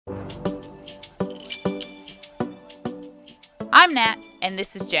I'm Nat, and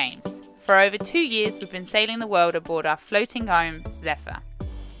this is James. For over 2 years, we've been sailing the world aboard our floating home, Zephyr.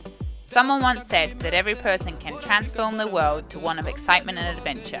 Someone once said that every person can transform the world to one of excitement and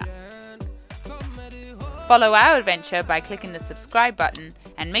adventure. Follow our adventure by clicking the subscribe button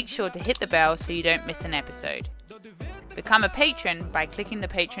and make sure to hit the bell so you don't miss an episode. Become a patron by clicking the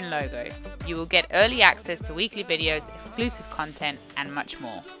patron logo. You will get early access to weekly videos, exclusive content, and much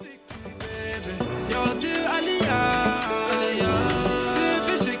more.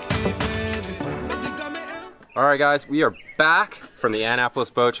 Alright guys, we are back from the Annapolis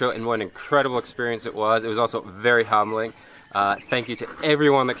Boat Show, and what an incredible experience it was. It was also very humbling. Thank you to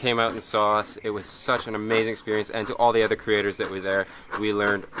everyone that came out and saw us. It was such an amazing experience, and to all the other creators that were there. We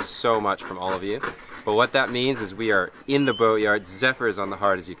learned so much from all of you. But what that means is we are in the boatyard. Zephyr is on the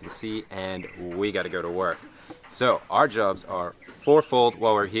heart, as you can see, and we got to go to work. So our jobs are fourfold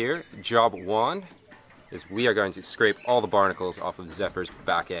while we're here. Job 1 is we are going to scrape all the barnacles off of Zephyr's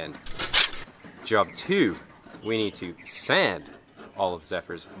back end. Job 2, we need to sand all of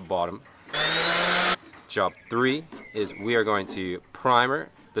Zephyr's bottom. Job 3 is we are going to primer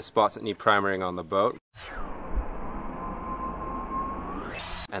the spots that need primering on the boat.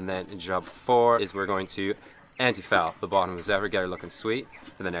 And then job 4 is we're going to antifoul the bottom of Zephyr, get her looking sweet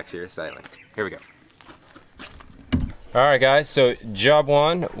for the next year of sailing. Here we go. Alright guys, so job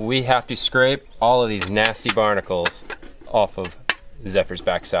 1, we have to scrape all of these nasty barnacles off of Zephyr's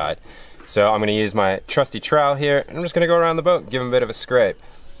backside. So I'm going to use my trusty trowel here, and I'm just going to go around the boat and give them a bit of a scrape.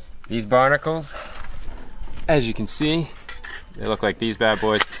 These barnacles, as you can see, they look like these bad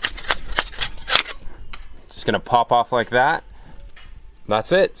boys. Just going to pop off like that.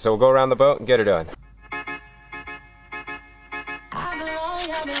 That's it. So we'll go around the boat and get her done. I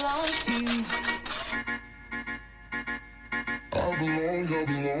belong to you.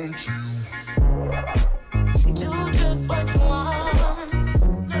 Do just what you want.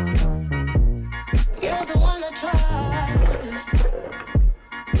 You're the one I trust.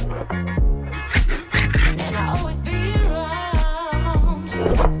 And I always be around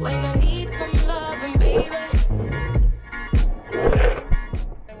when I need some loving, baby.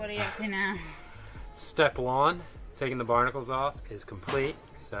 What are you up to now? Step 1, taking the barnacles off, is complete.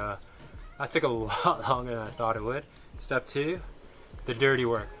 So that took a lot longer than I thought it would. Step 2, the dirty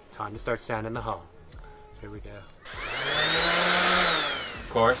work. Time to start sanding the hull. So here we go. Of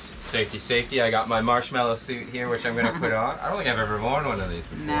course, safety. I got my marshmallow suit here, which I'm going to put on. I don't think I've ever worn one of these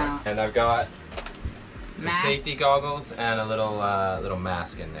before. No. And I've got some Mask. safety goggles and a little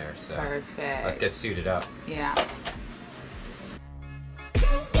mask in there. So Perfect. let's get suited up. Yeah.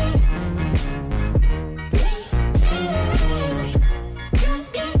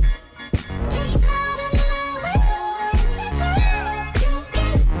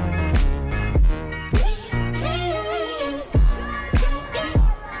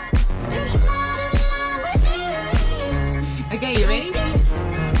 Okay, you ready?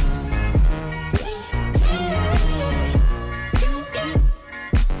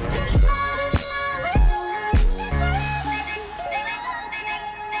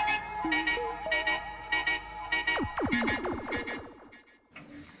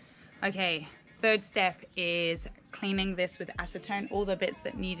 Okay, third step is cleaning this with acetone, all the bits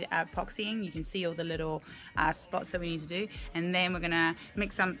that need epoxying. You can see all the little spots that we need to do, and then we're gonna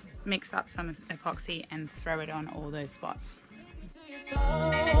mix up some epoxy and throw it on all those spots.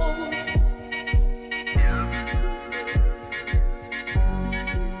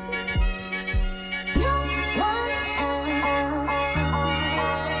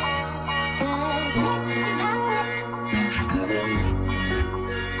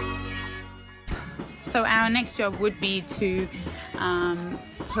 So our next job would be to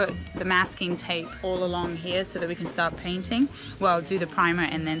put the masking tape all along here so that we can start painting. Well, do the primer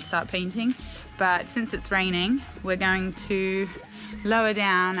and then start painting. But since it's raining, we're going to lower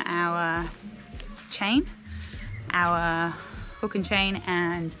down our chain, our hook and chain,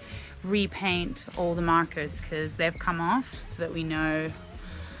 and repaint all the markers because they've come off, so that we know,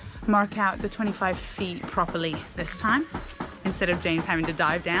 mark out the 25 feet properly this time instead of James having to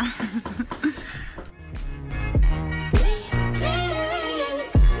dive down.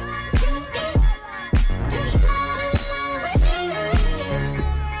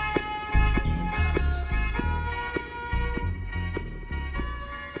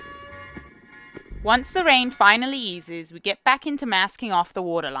 Once the rain finally eases, we get back into masking off the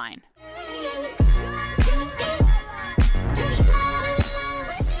waterline.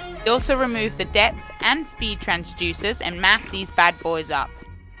 We also remove the depth and speed transducers and mask these bad boys up.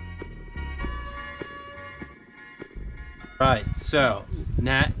 Right, so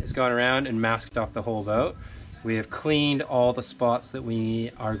Nat has gone around and masked off the whole boat. We have cleaned all the spots that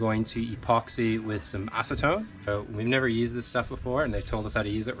we are going to epoxy with some acetone. So we've never used this stuff before, and they told us how to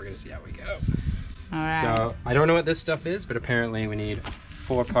use it. We're gonna see how we go. All right. So I don't know what this stuff is, but apparently we need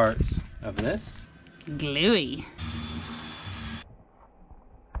 4 parts of this. Gluey.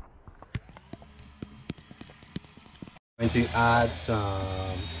 I'm going to add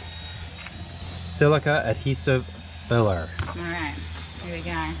some silica adhesive filler. All right, here we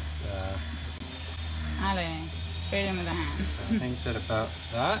go. Allez, straight in with the hand. I think said about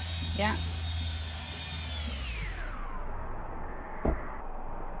that. Yeah.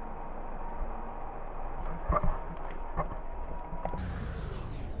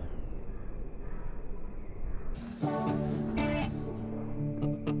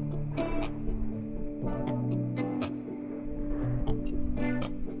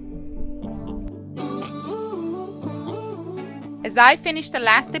 As I finish the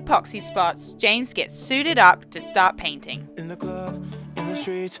last epoxy spots, James gets suited up to start painting. In the club, in the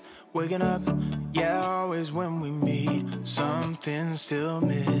streets, waking up, yeah, always when we meet, something's still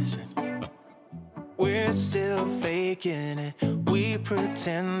missing. We're still faking it, we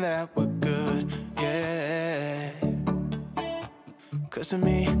pretend that we're good, yeah. Cause to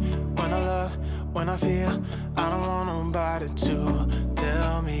me, when I love, when I feel, I don't want nobody to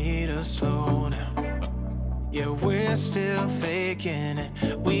tell me to slow down. Yeah, we're still faking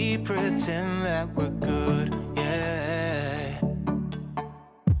it, we pretend that we're good, yeah.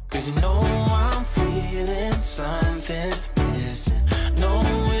 Cause you know I'm feeling something's missing. No,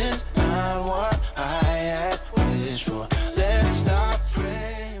 it's not what I had wished for. Let's stop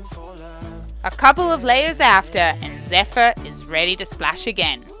praying for love. A couple of layers after, and Zephyr is ready to splash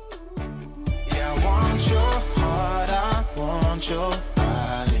again. Yeah, I want your heart, I want your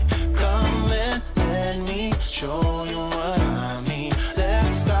body. Come and let me show you what I mean.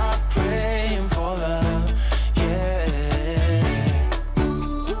 Let's stop praying for love, yeah.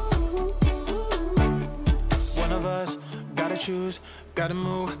 One of us gotta choose, gotta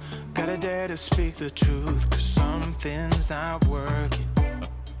move, gotta dare to speak the truth. Cause something's not working.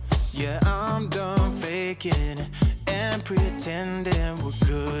 Yeah, I'm done faking it and pretending we're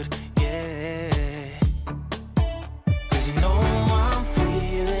good, yeah. Cause you know I'm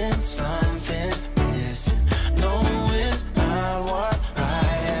feeling something's missing. No, it's not what I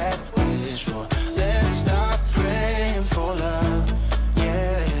had wished for. Let's stop praying for love,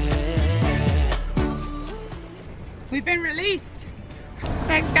 yeah. We've been released.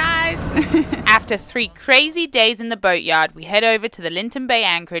 Thanks, guys. After 3 crazy days in the boatyard, we head over to the Linton Bay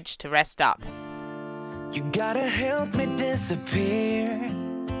anchorage to rest up. You gotta help me disappear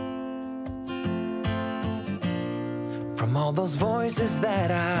from all those voices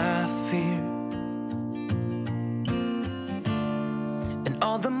that I fear, and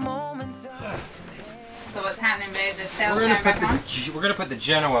all the moments So what's happening, babe? The sails We're going gonna, back on? we're gonna put the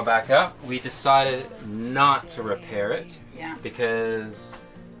Genoa back up. We decided not to repair it because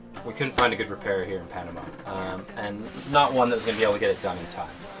we couldn't find a good repair here in Panama, and not one that was gonna be able to get it done in time.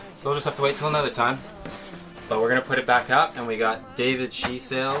 So we'll just have to wait till another time. But we're gonna put it back up, and we got David She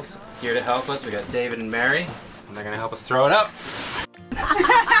Sails here to help us. We got David and Mary, and they're gonna help us throw it up.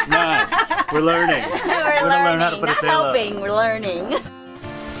 No, we're learning. We're gonna learn how to put a sail up. We're learning.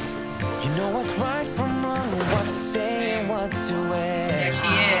 you know what's right from wrong, what to say and what to wear. There she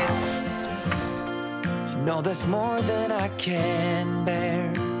is. You know there's more than I can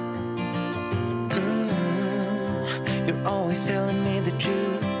bear. You're always telling me the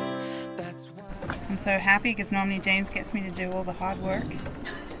truth. That's why I'm so happy because normally James gets me to do all the hard work.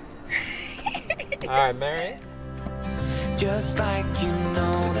 All right, Mary. just like you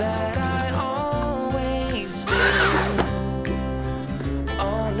know that I always do.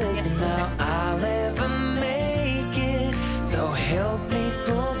 Oh, listen now, I'll never make it, so help me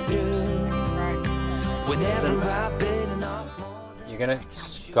pull through. Whenever I've bitten off more You're gonna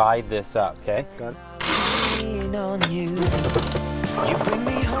guide this up, okay? than on you. You bring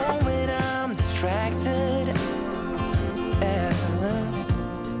me home when I'm distracted.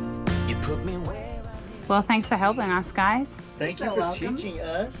 You put me where Well, thanks for helping us, guys. Thank you so for welcome. teaching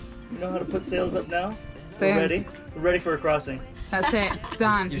us. You know how to put sails up now? Boom. We're ready. We're ready for a crossing. That's it.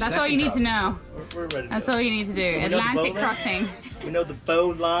 Done. Your That's all second you need to crossing. know. We're ready. To That's go. all you need to do. We know the Atlantic boat crossing. We know the bow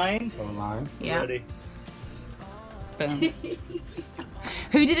line. Bow line. Yeah. Ready. Boom.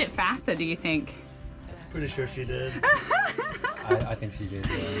 Who did it faster, do you think? Pretty sure she did. I think she did.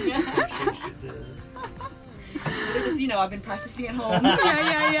 Yeah. Pretty sure she did. Because, you know, I've been practicing at home.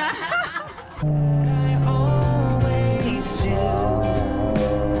 Yeah. I always do.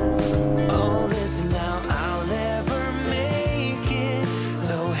 Oh, listen now, I'll never make it,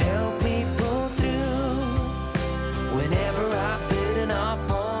 so help me pull through.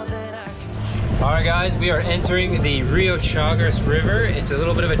 Alright guys, we are entering the Rio Chagres River. It's a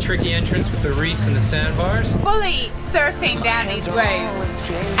little bit of a tricky entrance with the reefs and the sandbars. Fully surfing down these waves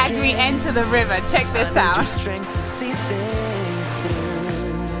as we enter the river. Check this out.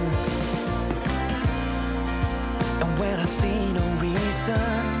 And when I see no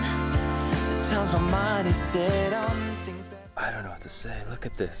reason, the times my mind is set on things that I don't know what to say. Look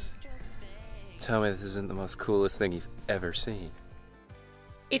at this. Tell me this isn't the most coolest thing you've ever seen.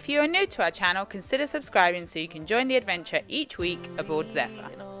 If you are new to our channel, consider subscribing so you can join the adventure each week aboard Zephyr.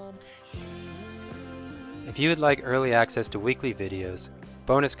 If you would like early access to weekly videos,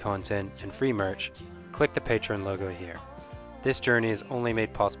 bonus content, and free merch, click the Patreon logo here. This journey is only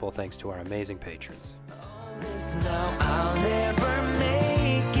made possible thanks to our amazing patrons. now I'll never